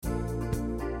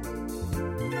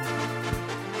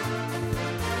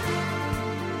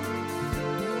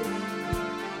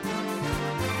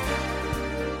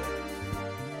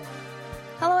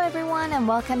everyone, and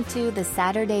welcome to the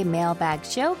Saturday Mailbag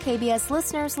Show, KBS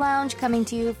Listeners Lounge, coming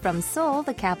to you from Seoul,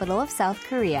 the capital of South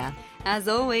Korea. As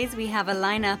always, we have a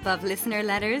lineup of listener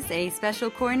letters, a special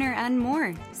corner, and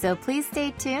more. So please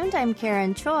stay tuned. I'm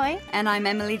Karen Choi. And I'm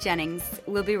Emily Jennings.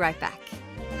 We'll be right back.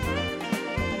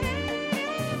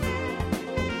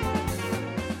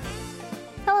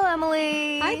 Hello,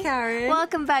 Emily. Hi, Karen.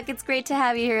 Welcome back. It's great to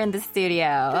have you here in the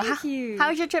studio. Thank you. How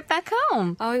was your trip back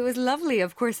home? Oh, it was lovely.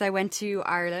 Of course, I went to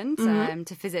Ireland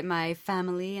to visit my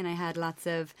family, and I had lots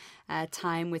of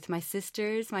time with my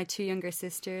sisters, my two younger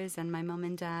sisters, and my mum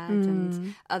and dad,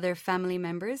 and other family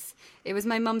members. It was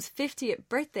my mum's 50th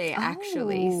birthday,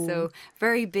 actually, so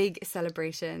very big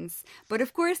celebrations. But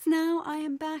of course, now I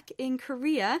am back in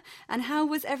Korea. And how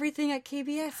was everything at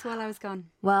KBS while I was gone?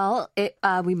 Well,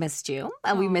 we missed you.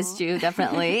 We missed you,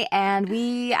 definitely. And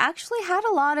we actually had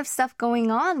a lot of stuff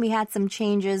going on. We had some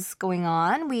changes going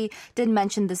on. We did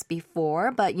mention this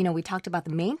before, but, we talked about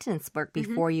the maintenance work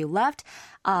before you left.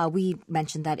 We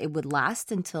mentioned that it would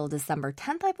last until December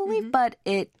 10th, I believe, but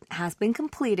it has been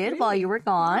completed while you were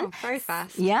gone. Oh, very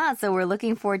fast. Yeah, so we're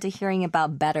looking forward to hearing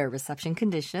about better reception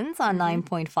conditions on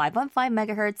 9.515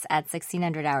 megahertz at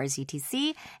 1600 hours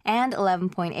UTC and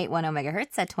 11.810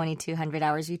 megahertz at 2200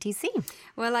 hours UTC.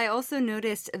 Well, I also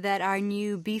noticed that our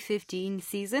new B15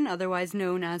 season, otherwise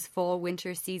known as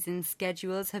fall-winter season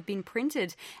schedules, have been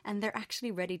printed, and they're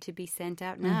actually ready to be sent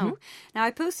out now. Now,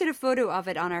 I posted a photo of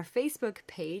it on our Facebook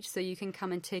page, so you can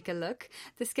come and take a look.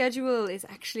 The schedule is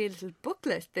actually a little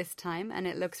booklet this time, and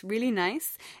it looks really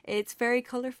nice. It's very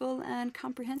colorful and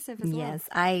comprehensive as well. Yes,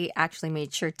 I actually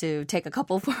made sure to take a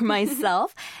couple for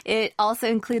myself. It also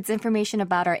includes information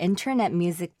about our internet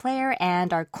music player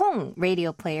and our Kong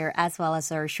radio player, as well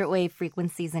as our shortwave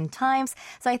frequencies and times.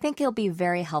 So I think it'll be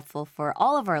very helpful for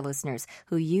all of our listeners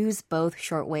who use both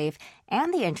shortwave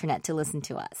and the internet to listen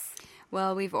to us.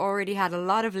 Well, we've already had a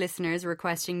lot of listeners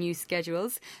requesting new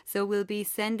schedules, so we'll be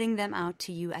sending them out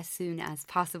to you as soon as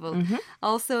possible.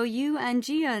 Also, you and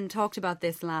Gian talked about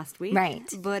this last week. Right.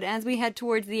 But as we head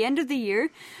towards the end of the year,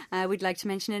 we'd like to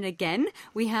mention it again.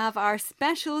 We have our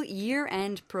special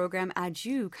year-end program,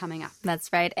 Adieu, coming up.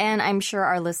 That's right. And I'm sure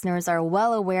our listeners are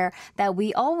well aware that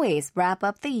we always wrap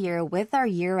up the year with our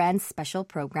year-end special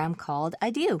program called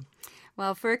Adieu.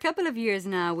 Well, for a couple of years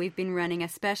now, we've been running a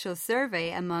special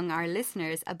survey among our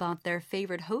listeners about their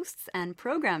favorite hosts and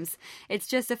programs. It's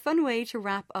just a fun way to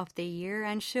wrap up the year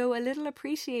and show a little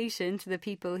appreciation to the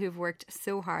people who've worked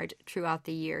so hard throughout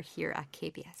the year here at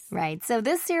KBS. Right. So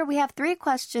this year we have 3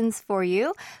 questions for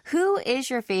you. Who is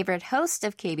your favorite host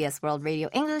of KBS World Radio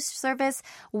English Service?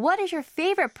 What is your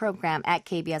favorite program at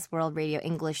KBS World Radio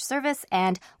English Service?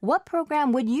 And what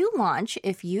program would you launch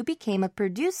if you became a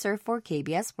producer for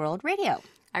KBS World Radio?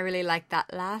 I really like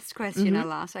that last question a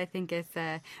lot. I think it's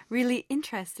really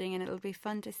interesting, and it'll be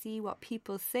fun to see what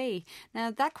people say.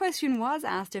 Now, that question was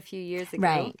asked a few years ago,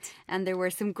 right, and there were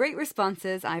some great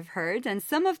responses I've heard, and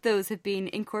some of those have been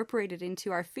incorporated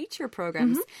into our feature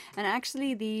programs. And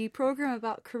actually, the program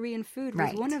about Korean food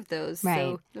was one of those,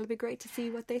 so it'll be great to see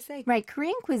what they say. Right.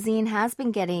 Korean cuisine has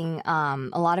been getting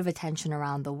a lot of attention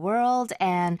around the world,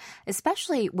 and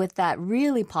especially with that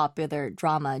really popular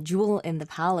drama, Jewel in the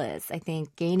Palace, I think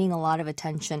gaining a lot of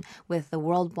attention with the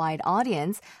worldwide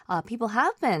audience. People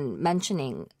have been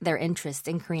mentioning their interest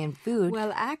in Korean food.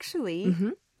 Well, actually,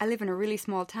 I live in a really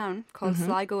small town called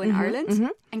Sligo in Ireland,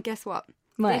 and guess what?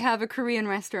 They have a Korean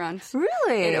restaurant.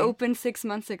 Really? It opened 6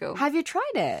 months ago. Have you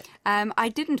tried it? I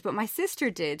didn't, but my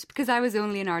sister did, because I was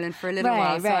only in Ireland for a little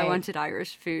while, so I wanted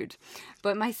Irish food.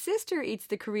 But my sister eats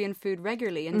the Korean food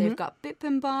regularly, and they've got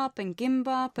bibimbap and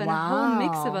gimbap and a whole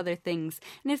mix of other things.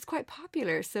 And it's quite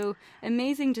popular, so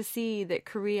amazing to see that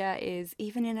Korea is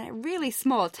even in a really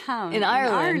small town in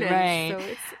Ireland. Right. So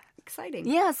it's exciting.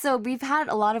 Yeah, so we've had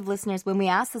a lot of listeners, when we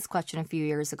asked this question a few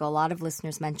years ago, a lot of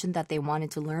listeners mentioned that they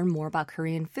wanted to learn more about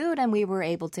Korean food, and we were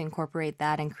able to incorporate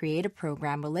that and create a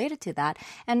program related to that.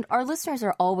 And our listeners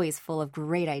are always full of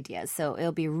great ideas, so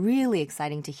it'll be really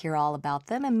exciting to hear all about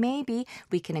them, and maybe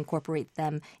we can incorporate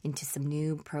them into some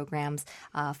new programs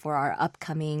for our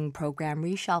upcoming program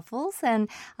reshuffles. And,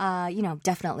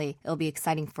 definitely it'll be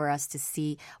exciting for us to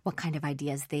see what kind of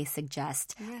ideas they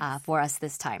suggest for us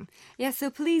this time. Yeah, so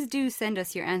please do do send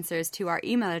us your answers to our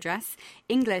email address,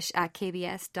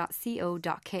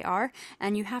 english@kbs.co.kr,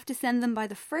 and you have to send them by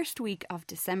the first week of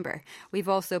December. We've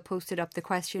also posted up the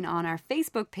question on our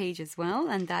Facebook page as well,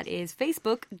 and that is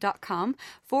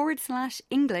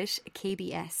facebook.com/English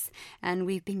KBS. And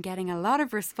we've been getting a lot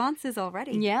of responses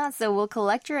already. Yeah, so we'll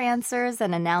collect your answers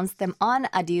and announce them on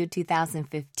Adieu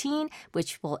 2015,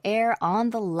 which will air on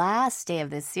the last day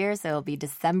of this year. So it'll be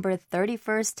December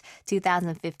 31st,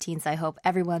 2015. So I hope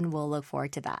everyone will look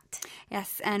forward to that.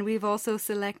 Yes, and we will also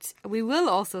select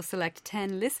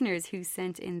 10 listeners who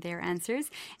sent in their answers,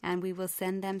 and we will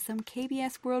send them some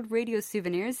KBS World Radio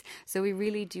souvenirs. So we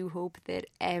really do hope that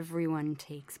everyone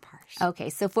takes part. Okay,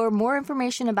 so for more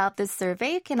information about this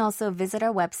survey, you can also visit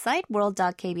our website,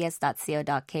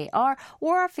 world.kbs.co.kr,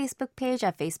 or our Facebook page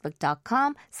at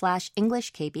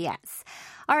facebook.com/EnglishKBS.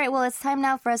 All right, well, it's time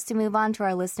now for us to move on to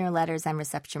our listener letters and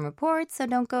reception reports. So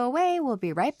don't go away. We'll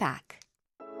be right back.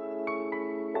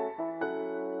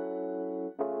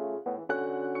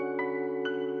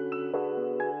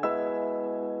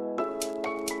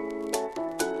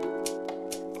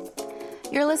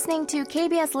 You're listening to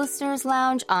KBS Listeners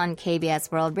Lounge on KBS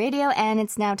World Radio, and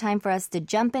it's now time for us to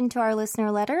jump into our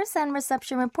listener letters and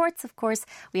reception reports. Of course,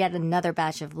 we had another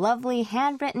batch of lovely,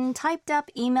 handwritten, typed up,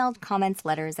 emailed comments,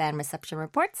 letters, and reception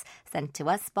reports sent to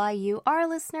us by you, our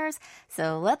listeners.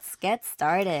 So let's get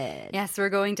started. Yes, we're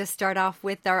going to start off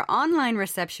with our online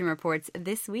reception reports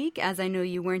this week, as I know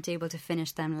you weren't able to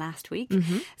finish them last week.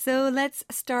 So let's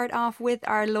start off with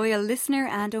our loyal listener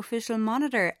and official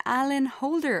monitor, Alan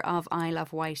Holder of I Love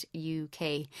White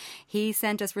UK. He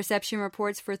sent us reception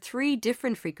reports for 3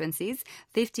 different frequencies: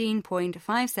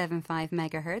 15.575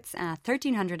 megahertz at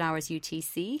 1300 hours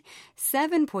UTC,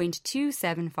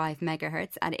 7.275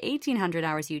 megahertz at 1800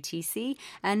 hours UTC,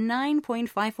 and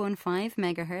 9.515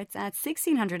 megahertz at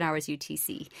 1600 hours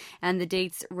UTC. And the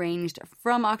dates ranged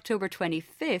from October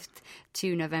 25th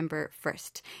to November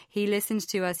 1st. He listened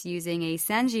to us using a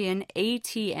Sangean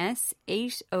ATS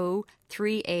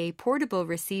 803A portable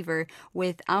receiver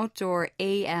with outdoor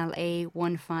ALA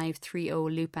 1530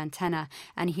 loop antenna,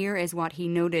 and here is what he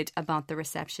noted about the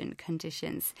reception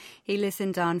conditions. He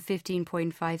listened on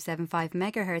 15.575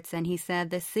 megahertz, and he said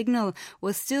the signal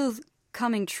was still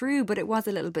coming true, but it was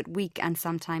a little bit weak and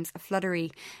sometimes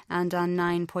fluttery. And on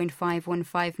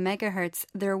 9.515 megahertz,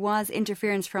 there was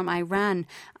interference from Iran,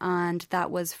 and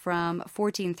that was from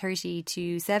 1430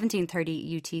 to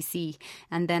 1730 UTC.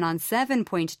 And then on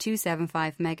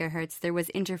 7.275 megahertz, there was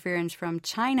interference from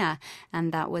China,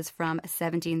 and that was from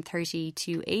 1730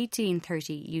 to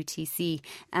 1830 UTC,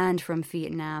 and from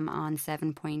Vietnam on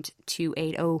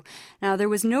 7.280. Now, there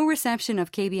was no reception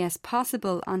of KBS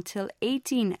possible until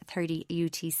 1830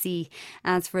 UTC.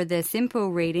 As for the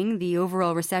SINPO rating, the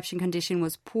overall reception condition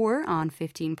was poor on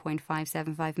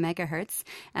 15.575 megahertz,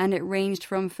 and it ranged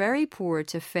from very poor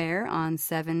to fair on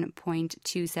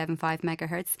 7.275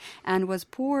 megahertz, and was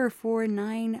poor for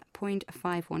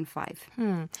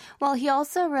 9.515. Well, he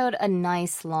also wrote a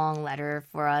nice long letter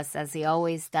for us, as he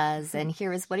always does, and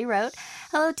here is what he wrote.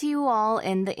 Hello to you all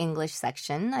in the English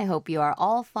section. I hope you are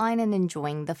all fine and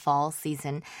enjoying the fall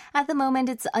season. At the moment,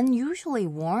 it's unusually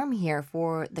warm here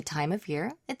for the time of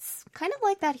year. It's kind of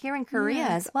like that here in Korea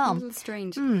as well. A little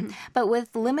strange. But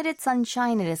with limited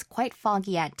sunshine, it is quite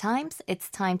foggy at times. It's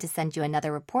time to send you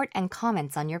another report and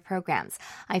comments on your programs.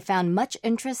 I found much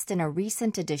interest in a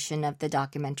recent edition of the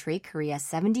documentary Korea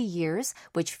 70 Years,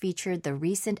 which featured the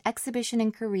recent exhibition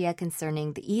in Korea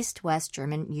concerning the East-West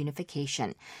German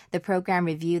unification. The program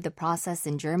reviewed the process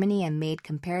in Germany and made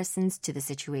comparisons to the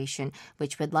situation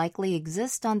which would likely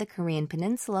exist on the Korean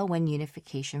peninsula when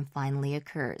unification finally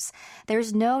occurs.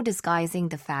 There's no disguising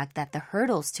the fact that the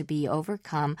hurdles to be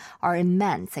overcome are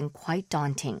immense and quite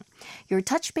daunting. Your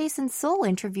Touch Base in Seoul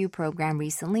interview program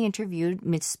recently interviewed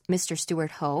Mr.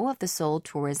 Stuart Ho of the Seoul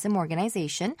Tourism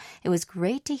Organization. It was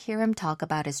great to hear him talk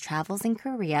about his travels in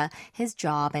Korea, his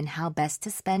job, and how best to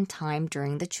spend time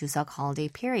during the Chuseok holiday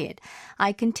period.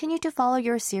 I continue to follow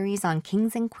your series on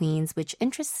kings and queens, which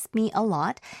interests me a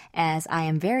lot, as I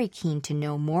am very keen to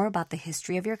know more about the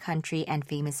history of your country and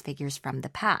famous figures from the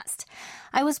past.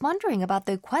 I was wondering about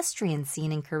the equestrian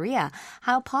scene in Korea.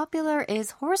 How popular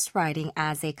is horse riding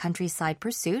as a countryside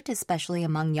pursuit, especially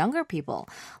among younger people?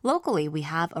 Locally, we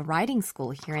have a riding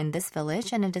school here in this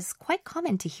village, and it is quite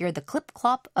common to hear the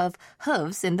clip-clop of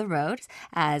hooves in the road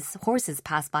as horses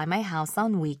pass by my house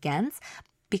on weekends.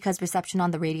 because reception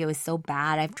on the radio is so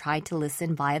bad. I've tried to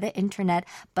listen via the internet,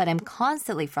 but I'm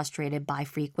constantly frustrated by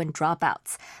frequent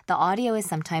dropouts. The audio is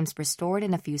sometimes restored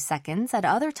in a few seconds. At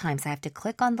other times, I have to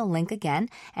click on the link again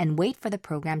and wait for the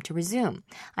program to resume.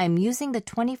 I'm using the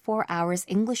 24 hours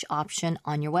English option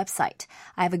on your website.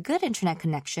 I have a good internet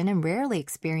connection and rarely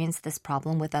experience this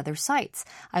problem with other sites.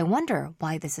 I wonder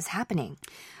why this is happening.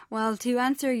 Well, to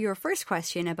answer your first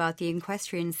question about the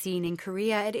equestrian scene in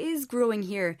Korea, it is growing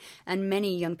here and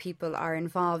many young people are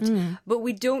involved. But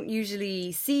we don't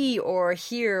usually see or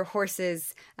hear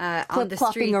horses on the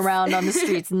streets. Around on the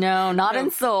streets. No, not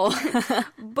in Seoul.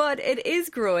 But it is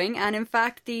growing, and in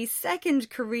fact, the second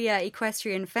Korea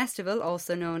Equestrian Festival,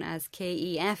 also known as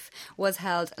KEF, was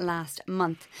held last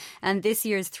month. And this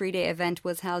year's 3-day event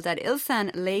was held at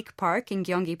Ilsan Lake Park in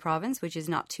Gyeonggi Province, which is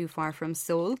not too far from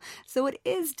Seoul. So it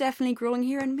is definitely growing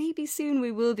here, and maybe soon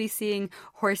we will be seeing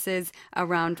horses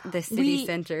around the city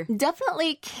centre.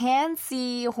 Definitely can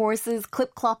see horses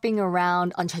clip-clopping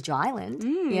around on Jeju Island.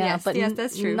 Yes,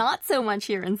 that's true. Not so much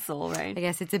here in Seoul, right? I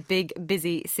guess it's a big,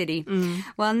 busy city.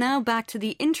 Well, now back to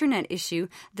the internet issue.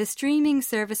 The streaming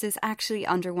services actually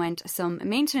underwent some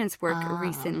maintenance work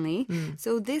recently.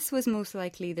 So this was most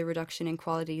likely the reduction in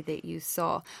quality that you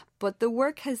saw. But the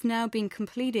work has now been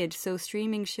completed, so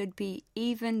streaming should be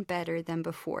even better than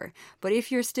before. But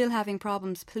if you're still having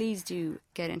problems, please do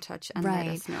get in touch and let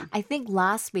us know. I think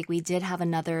last week we did have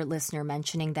another listener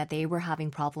mentioning that they were having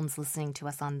problems listening to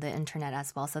us on the internet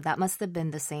as well. So that must have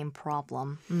been the same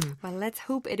problem. Well, let's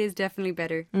hope it is definitely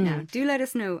better now. Do let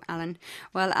us know, Alan.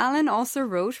 Well, Alan also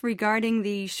wrote regarding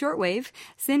the shortwave.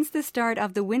 Since the start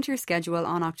of the winter schedule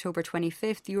on October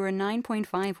 25th, your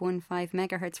 9.515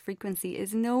 megahertz frequency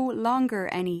is no longer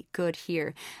any good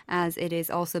here, as it is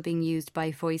also being used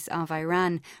by Voice of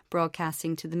Iran,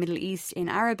 broadcasting to the Middle East in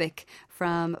Arabic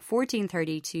from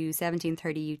 14:30 to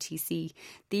 17:30 UTC.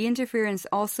 The interference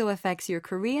also affects your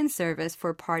Korean service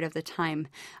for part of the time.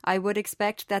 I would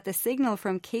expect that the signal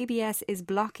from KBS is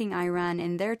blocking Iran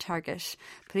in their target.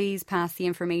 Please pass the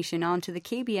information on to the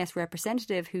KBS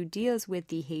representative who deals with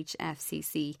the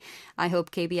HFCC. I hope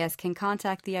KBS can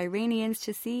contact the Iranians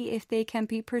to see if they can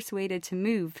be persuaded to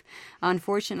move.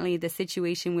 Unfortunately, the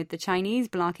situation with the Chinese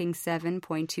blocking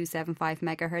 7.275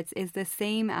 megahertz is the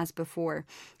same as before.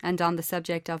 And on the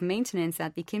subject of maintenance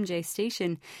at the Kimjae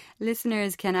station,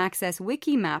 listeners can access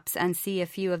wiki maps and see a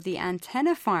view of the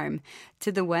antenna farm.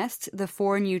 To the west, the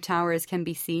 4 new towers can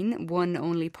be seen, one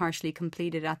only partially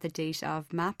completed at the date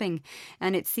of mapping.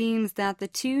 And it seems that the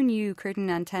 2 new curtain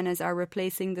antennas are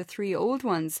replacing the 3 old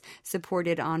ones,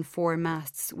 supported on 4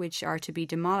 masts, which are to be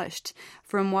demolished.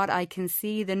 From what I can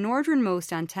see, the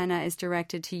northernmost antenna is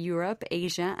directed to Europe,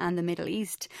 Asia, and the Middle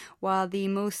East, while the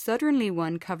most southerly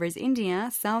one covers India,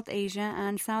 South Asia,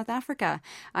 and South Africa.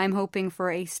 I am hoping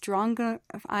for a stronger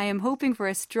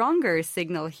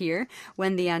signal here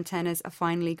when the antennas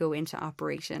finally go into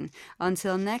operation.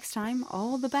 Until next time,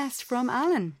 all the best from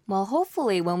Alan. Well,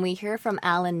 hopefully when we hear from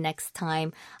Alan next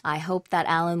time, I hope that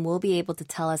Alan will be able to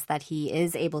tell us that he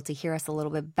is able to hear us a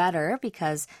little bit better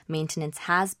because maintenance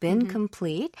has been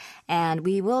complete. And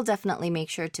we will definitely make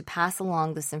sure to pass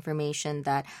along this information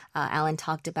that Alan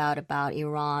talked about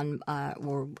Iran,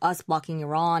 or us blocking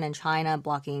Iran and China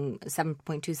blocking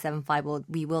 7.275.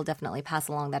 We will definitely pass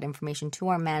along that information to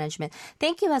our management.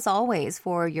 Thank you, as always,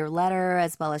 for your letter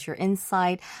as well as your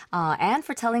insight and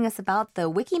for telling us about the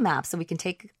wiki map so we can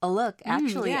take a look at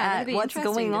what's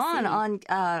going on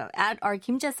at our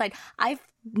Kimjae site. I've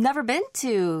never been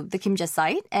to the Kimjae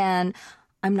site, and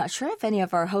I'm not sure if any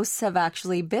of our hosts have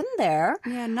actually been there.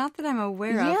 Yeah, not that I'm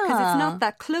aware of, because it's not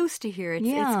that close to here. It's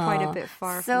quite a bit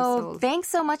far from Seoul. So thanks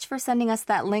so much for sending us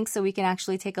that link so we can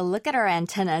actually take a look at our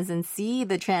antennas and see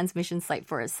the transmission site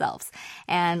for ourselves.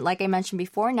 And like I mentioned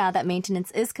before, now that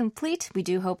maintenance is complete, we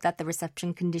do hope that the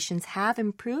reception conditions have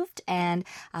improved, and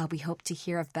we hope to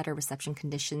hear of better reception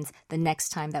conditions the next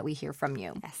time that we hear from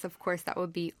you. Yes, of course, that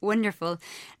would be wonderful.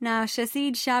 Now,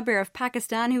 Shahid Shabir of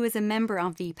Pakistan, who is a member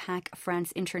of the Pak France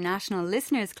International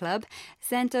Listeners Club,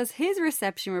 sent us his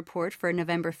reception report for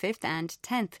November 5th and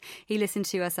 10th. He listened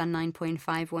to us on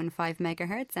 9.515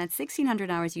 megahertz at 1600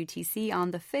 hours UTC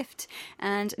on the 5th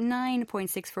and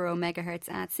 9.640 megahertz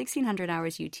at 1600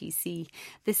 hours UTC.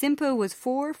 The SINPO was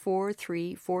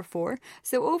 44344,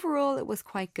 so overall it was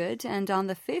quite good, and on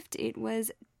the 5th it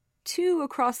was 2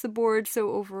 across the board.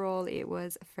 So overall, it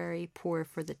was very poor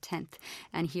for the 10th.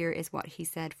 And here is what he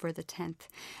said for the 10th.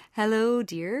 Hello,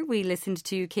 dear. We listened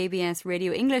to KBS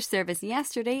Radio English service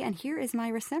yesterday, and here is my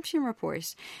reception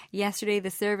report. Yesterday,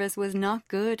 the service was not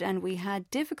good, and we had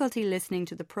difficulty listening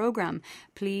to the program.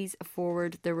 Please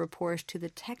forward the report to the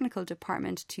technical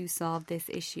department to solve this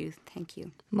issue. Thank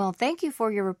you. Well, thank you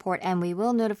for your report, and we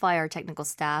will notify our technical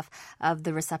staff of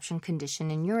the reception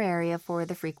condition in your area for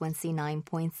the frequency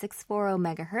 9.640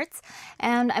 megahertz.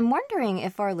 And I'm wondering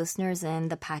if our listeners in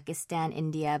the Pakistan,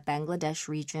 India, Bangladesh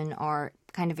region are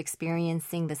kind of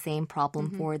experiencing the same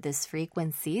problem for this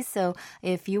frequency. So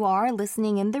if you are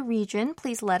listening in the region,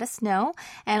 please let us know.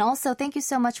 And also, thank you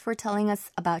so much for telling us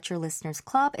about your listeners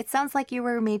club. It sounds like you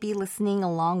were maybe listening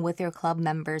along with your club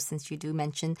members, since you do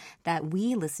mention that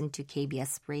we listen to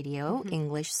KBS Radio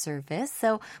English service.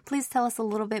 So please tell us a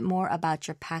little bit more about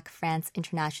your PAC France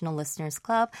International Listeners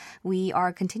Club. We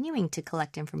are continuing to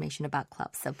collect information about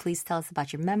clubs. So please tell us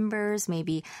about your members,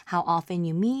 maybe how often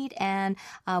you meet, and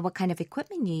what kind of equipment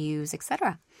you use,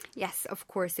 etc. Yes, of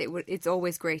course, it's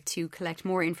always great to collect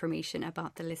more information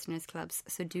about the listeners' clubs,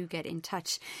 so do get in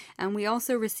touch. And we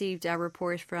also received a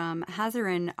report from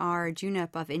Hazaran R.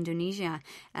 Junap of Indonesia,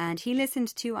 and he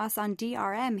listened to us on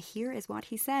DRM. Here is what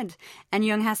he said.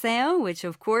 Annyeonghaseyo, which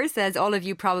of course, as all of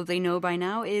you probably know by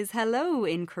now, is hello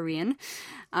in Korean.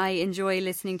 I enjoy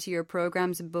listening to your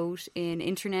programs both in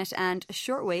internet and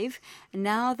shortwave.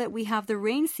 Now that we have the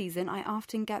rain season, I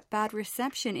often get bad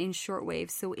reception in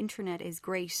shortwave, so internet is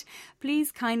great.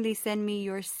 Please kindly send me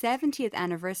your 70th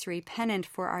anniversary pennant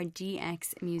for our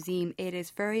DX Museum. It is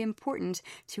very important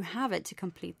to have it to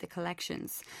complete the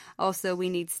collections. Also, we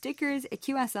need stickers,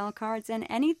 QSL cards, and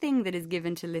anything that is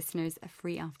given to listeners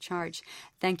free of charge.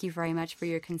 Thank you very much for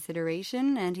your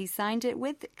consideration. And he signed it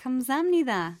with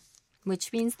감사합니다,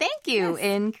 which means thank you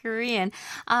in Korean.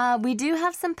 We do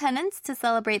have some pennants to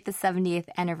celebrate the 70th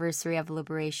anniversary of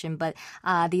Liberation, but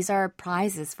these are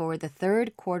prizes for the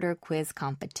third quarter quiz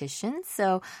competition.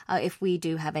 So if we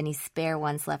do have any spare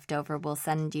ones left over, we'll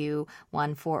send you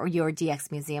one for your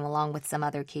DX Museum along with some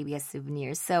other KBS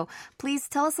souvenirs. So please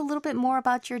tell us a little bit more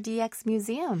about your DX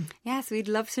Museum. Yes, we'd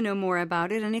love to know more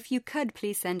about it. And if you could,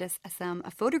 please send us some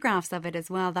photographs of it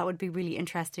as well. That would be really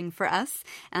interesting for us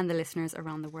and the listeners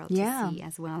around the world to see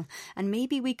as well. And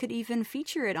maybe we could even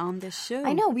feature it on this show.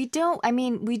 I know, we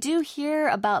do hear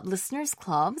about listeners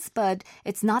clubs, but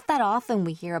it's not that often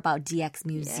we hear about DX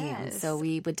Museum. So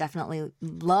we would definitely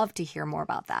love to hear more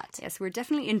about that. Yes, we're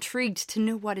definitely intrigued to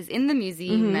know what is in the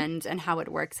museum and how it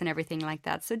works and everything like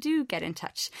that. So do get in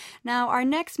touch. Now, our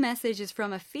next message is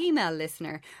from a female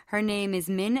listener. Her name is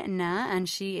Min Na, and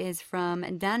she is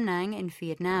from Da Nang in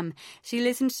Vietnam. She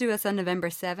listened to us on November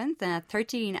 7th at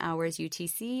 13 hours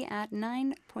UTC at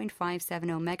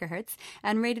 9.570 megahertz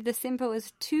and rated the SINPO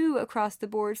as 2 across the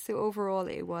board, so overall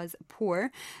it was poor.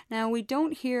 Now, we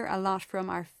don't hear a lot from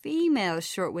our female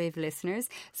shortwave listeners,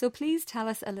 so please tell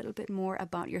us a little bit more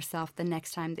about yourself the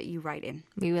next time that you write in.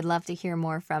 We would love to hear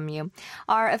more from you.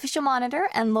 Our official monitor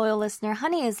and loyal listener,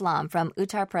 Honey Islam from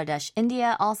Uttar Pradesh,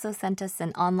 India, also sent us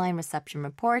an online reception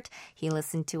report. He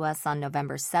listened to us on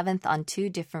November 7th on 2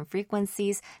 different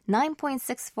frequencies,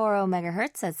 9.640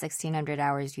 megahertz at 1600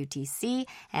 hours UTC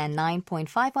and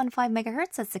 9.515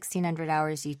 megahertz at 1600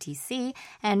 hours UTC,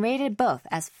 and rated both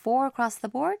as 4 across the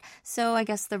board. So I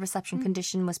guess the reception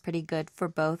condition was pretty good for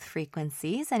both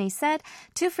frequencies. And he said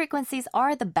 2 frequencies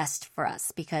are the best for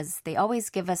us because they always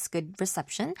give us good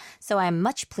reception. So I'm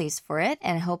much pleased for it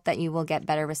and hope that you will get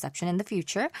better reception in the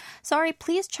future. Sorry,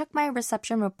 please check my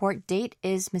reception report. Date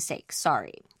is mistake.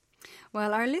 Sorry.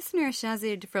 Well, our listener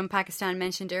Shazid from Pakistan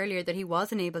mentioned earlier that he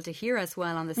wasn't able to hear us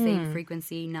well on the same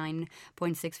frequency,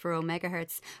 9.640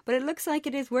 megahertz. But it looks like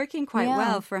it is working quite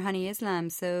well for Honey Islam.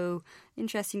 So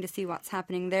interesting to see what's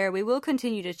happening there. We will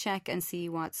continue to check and see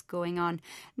what's going on.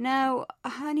 Now,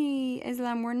 Honey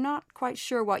Islam, we're not quite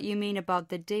sure what you mean about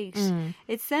the date.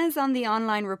 It says on the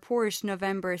online report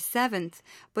November 7th,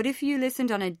 but if you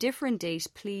listened on a different date,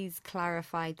 please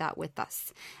clarify that with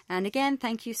us. And again,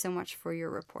 thank you so much for your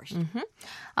report.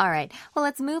 All right. Well,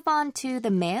 let's move on to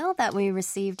the mail that we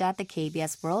received at the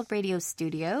KBS World Radio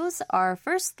Studios. Our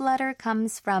first letter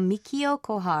comes from Mikio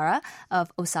Kohara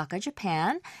of Osaka,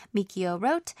 Japan. Mikio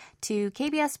wrote, to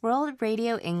KBS World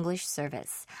Radio English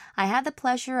Service. I had the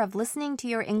pleasure of listening to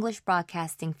your English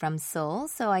broadcasting from Seoul,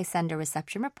 so I send a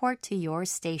reception report to your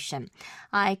station.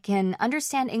 I can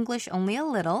understand English only a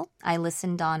little. I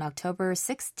listened on October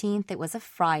 16th. It was a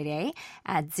Friday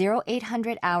at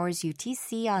 0800 hours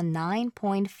UTC on 9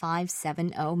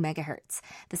 9.570 megahertz.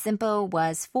 The SINPO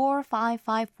was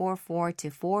 45544 to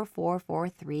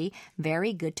 4443,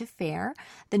 very good to fair.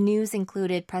 The news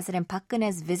included President Park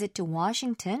Geun-hye's visit to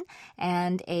Washington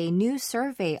and a new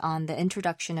survey on the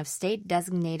introduction of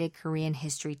state-designated Korean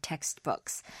history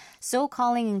textbooks. So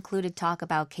Calling included talk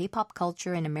about K-pop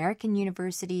culture in American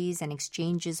universities and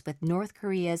exchanges with North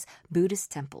Korea's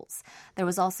Buddhist temples. There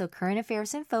was also Current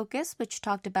Affairs in Focus, which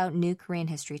talked about new Korean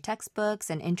history textbooks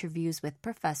and interviews with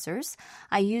professors.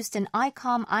 I used an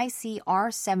ICOM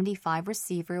IC-R75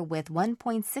 receiver with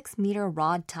 1.6-meter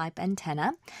rod-type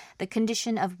antenna. The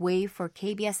condition of wave for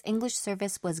KBS English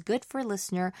service was good for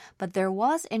listener, but there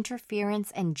was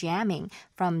interference and jamming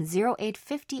from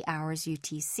 0850 hours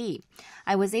UTC.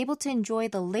 I was able to enjoy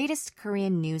the latest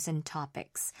Korean news and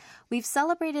topics. We've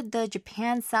celebrated the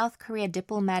Japan-South Korea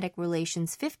diplomatic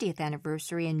relations 50th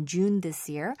anniversary in June this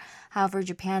year. However,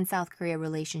 Japan-South Korea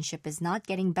relationship is not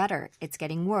getting better. It's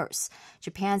getting worse.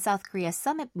 Japan-South Korea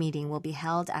summit meeting will be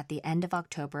held at the end of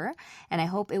October, and I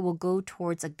hope it will go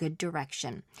towards a good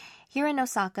direction. Here in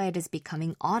Osaka, it is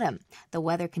becoming autumn. The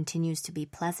weather continues to be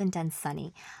pleasant and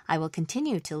sunny. I will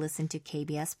continue to listen to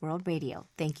KBS World Radio.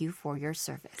 Thank you for your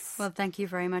service. Well, thank you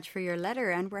very much for your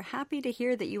letter, and we're happy to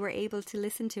hear that you were able to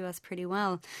listen to us pretty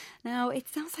well. Now, it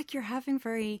sounds like you're having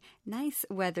very nice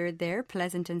weather there,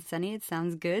 pleasant and sunny. It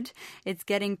sounds good. It's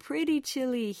getting pretty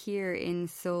chilly here in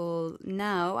Seoul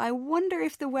now. I wonder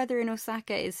if the weather in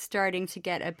Osaka is starting to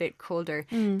get a bit colder.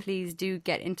 Please do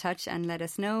get in touch and let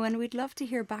us know, and we'd love to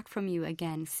hear back from you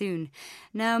again soon.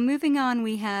 Now, moving on,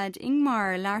 we had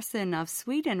Ingmar Larsson of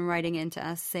Sweden writing into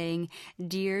us saying,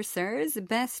 "Dear sirs,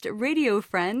 best radio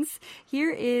friends,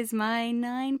 here is my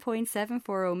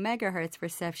 9.740 megahertz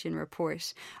reception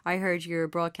report. I heard your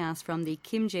broadcast from the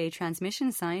Kim Jae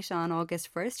transmission site on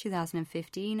August 1st,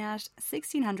 2015 at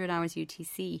 1600 hours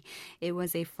UTC. It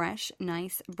was a fresh,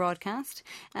 nice broadcast,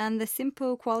 and the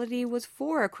SINPO quality was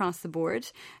 4 across the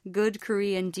board. Good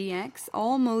Korean DX,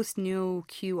 almost no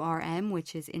QRM,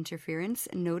 which is interference,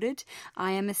 noted.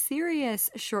 I am a serious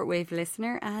shortwave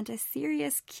listener and a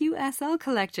serious QSL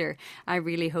collector. I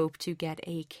really hope to get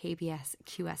a KBS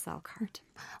QSL card."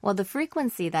 Well, the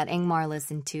frequency that Ingmar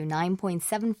listened to,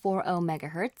 9.740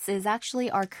 megahertz, is actually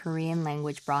our Korean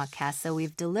language broadcast, so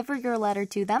we've delivered your letter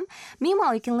to them.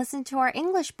 Meanwhile, you can listen to our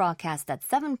English broadcast at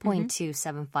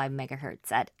 7.275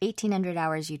 megahertz at 1800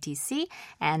 hours UTC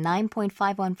and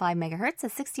 9.515 megahertz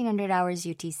at 1600 hours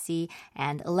UTC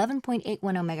and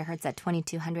 11.810 megahertz at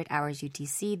 2200 hours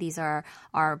UTC. These are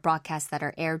our broadcasts that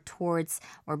are aired towards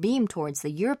or beamed towards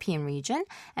the European region.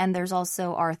 And there's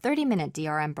also our 30-minute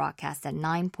DRM broadcast at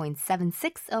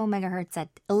 9.760 megahertz at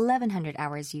 1100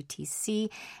 hours UTC.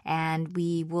 And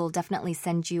we will definitely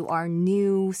send you our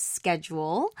new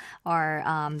schedule,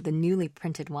 the newly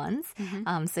printed ones,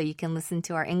 so you can listen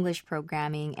to our English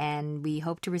programming. And we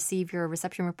hope to receive your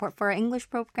reception report for our English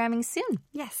programming soon.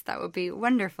 Yes, that would be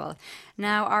wonderful.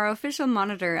 Now, our official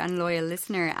monitor and loyal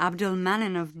listener, Abdul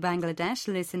Manan of Bangladesh,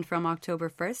 listened from October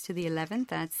 1st to the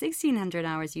 11th at 1600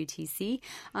 hours UTC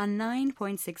on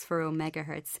 9.640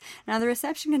 megahertz. Now, the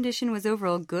reception condition was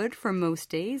overall good for most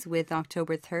days, with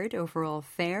October 3rd overall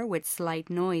fair with slight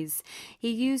noise. He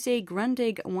used a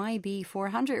Grundig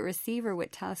YB400 receiver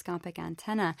with telescopic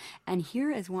antenna, and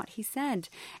here is what he said.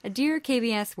 "Dear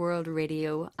KBS World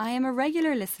Radio, I am a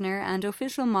regular listener and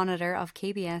official monitor of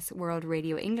KBS World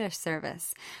Radio English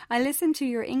service. I listen to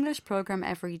your English program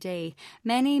every day.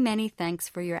 Many, many thanks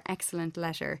for your excellent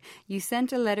letter. You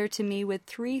sent a letter to me with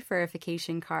 3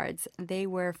 verification cards. They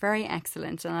were very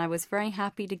excellent, and I was very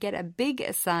happy to get a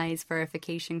big size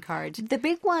verification card." The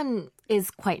big one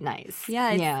is quite nice.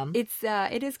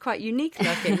 It is quite unique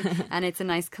looking, and it's a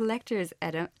nice collector's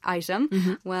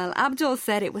item. Well, Abdul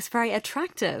said it was very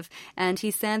attractive, and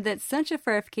he said that such a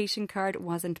verification card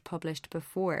wasn't published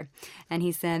before. And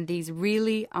he said these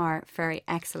really are very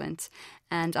excellent.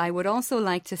 And I would also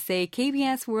like to say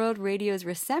KBS World Radio's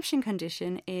reception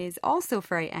condition is also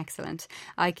very excellent.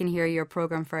 I can hear your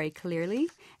program very clearly,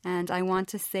 and I want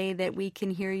to say that we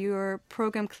can hear your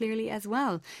program clearly as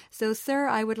well. So, sir,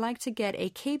 I would like to get a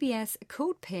KBS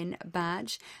coat pin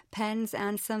badge, pens,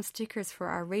 and some stickers for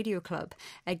our radio club.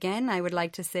 Again, I would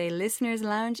like to say Listener's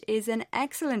Lounge is an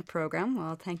excellent program.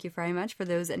 Well, thank you very much for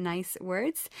those nice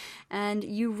words. And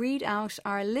you read out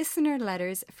our listener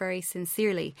letters very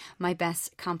sincerely. My best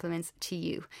compliments to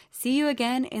you. See you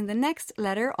again in the next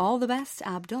letter. All the best,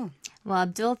 Abdul. Well,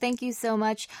 Abdul, thank you so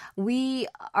much. We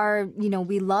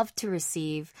love to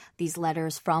receive these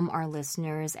letters from our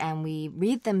listeners, and we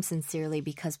read them sincerely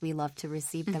because we love to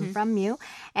receive them from you.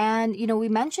 And, we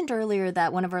mentioned earlier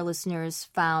that one of our listeners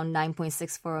found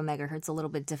 9.64 megahertz a little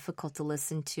bit difficult to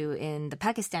listen to in the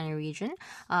Pakistani region,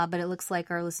 but it looks like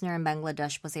our listener in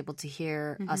Bangladesh was able to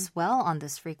hear us well on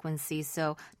this frequency.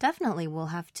 So definitely we'll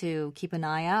have to keep an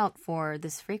eye out for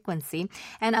this frequency.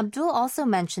 And Abdul also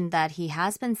mentioned that he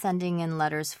has been sending in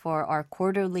letters for our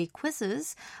quarterly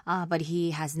quizzes, but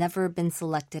he has never been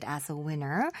selected as a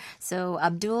winner. So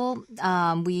Abdul,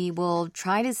 we will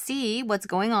try to see what's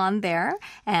going on there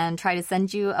and try to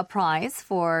send you a prize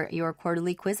for your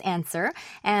quarterly quiz answer.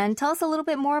 And tell us a little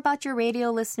bit more about your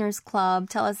Radio Listeners Club.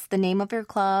 Tell us the name of your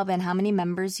club and how many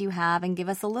members you have, and give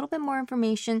us a little bit more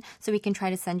information so we can try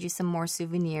to send you some more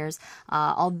souvenirs.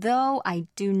 Although I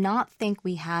do not think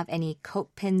we have any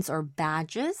coat pins or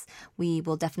badges, we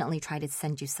will definitely try to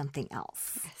send you something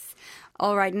else. Yes.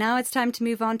 All right, now it's time to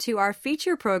move on to our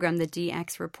feature program, the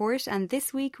DX Report. And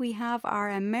this week we have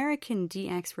our American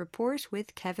DX Report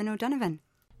with Kevin O'Donovan.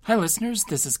 Hi listeners,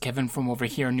 this is Kevin from over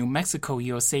here in New Mexico,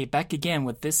 USA, back again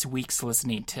with this week's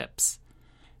listening tips.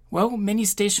 Well, many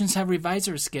stations have revised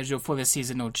their schedule for the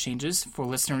seasonal changes. For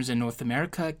listeners in North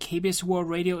America, KBS World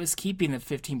Radio is keeping the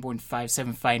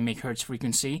 15.575 MHz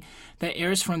frequency that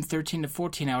airs from 13 to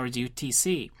 14 hours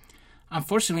UTC.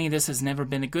 Unfortunately, this has never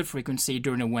been a good frequency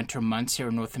during the winter months here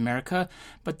in North America,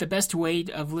 but the best way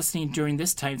of listening during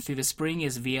this time through the spring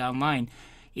is via online,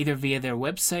 either via their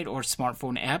website or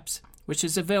smartphone apps, which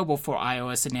is available for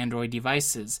iOS and Android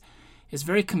devices. It's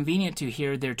very convenient to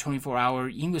hear their 24-hour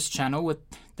English channel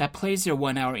that plays their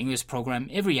 1-hour English program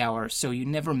every hour, so you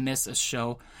never miss a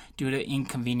show due to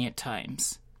inconvenient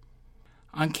times.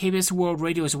 On KBS World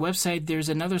Radio's website, there's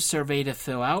another survey to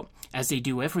fill out. As they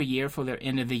do every year for their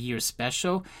end-of-the-year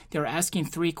special, they're asking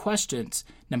 3 questions.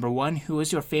 Number 1, who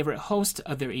is your favorite host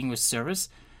of their English service?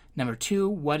 Number 2,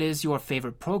 what is your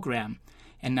favorite program?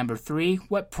 And number 3,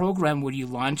 what program would you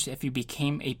launch if you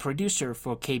became a producer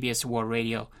for KBS World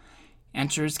Radio?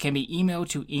 Answers can be emailed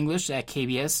to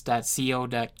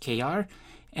english@kbs.co.kr,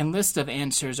 and lists of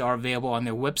answers are available on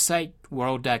their website,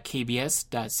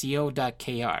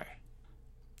 world.kbs.co.kr.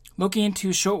 Looking into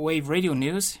shortwave radio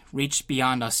news, Reach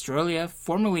Beyond Australia,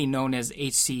 formerly known as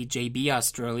HCJB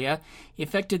Australia,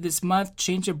 effective this month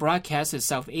changed the broadcast to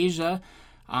South Asia.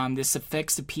 This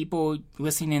affects the people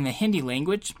listening in the Hindi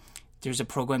language. There's a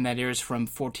program that airs from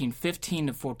 14:15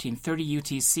 to 14:30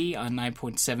 UTC on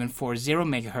 9.740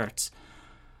 MHz.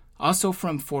 Also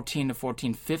from 14 to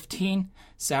 14:15,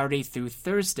 Saturday through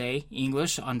Thursday,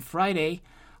 English on Friday,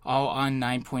 all on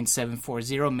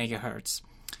 9.740 MHz.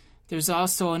 There's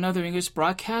also another English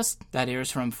broadcast that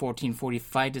airs from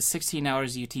 14:45 to 16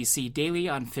 hours UTC daily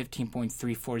on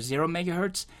 15.340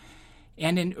 MHz,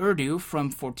 and in Urdu from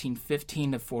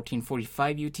 14:15 to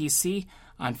 14:45 UTC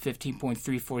on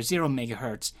 15.340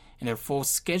 MHz, and their full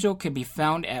schedule can be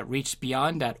found at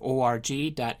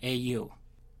reachbeyond.org.au.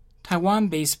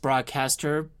 Taiwan-based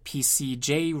broadcaster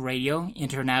PCJ Radio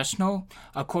International,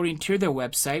 according to their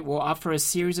website, will offer a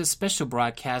series of special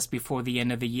broadcasts before the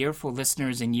end of the year for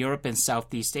listeners in Europe and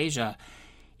Southeast Asia.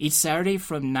 Each Saturday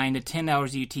from 9 to 10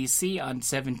 hours UTC on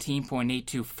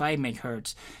 17.825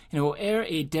 MHz, and it will air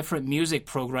a different music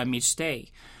program each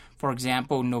day. For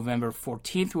example, November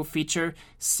 14th will feature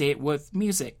Say It With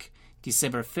Music.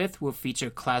 December 5th will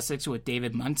feature classics with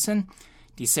David Munson.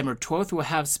 December 12th will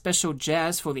have special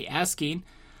jazz for the asking.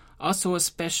 Also, a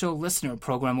special listener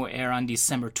program will air on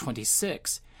December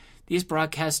 26th. These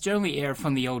broadcasts generally air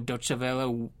from the old Deutsche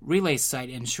Welle relay site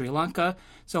in Sri Lanka,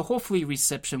 so hopefully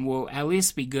reception will at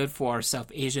least be good for our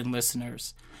South Asian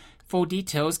listeners. Full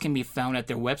details can be found at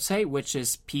their website, which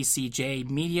is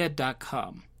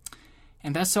pcjmedia.com.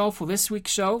 And that's all for this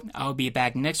week's show. I'll be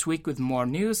back next week with more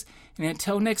news. And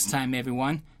until next time,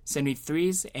 everyone, send me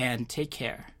threes and take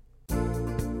care.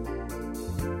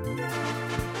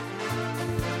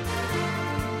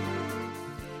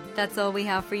 That's all we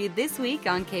have for you this week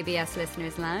on KBS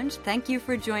Listeners Lounge. Thank you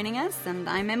for joining us, and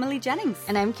I'm Emily Jennings.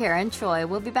 And I'm Karen Choi.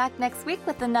 We'll be back next week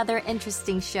with another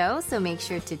interesting show, so make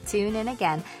sure to tune in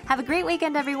again. Have a great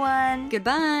weekend, everyone.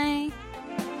 Goodbye.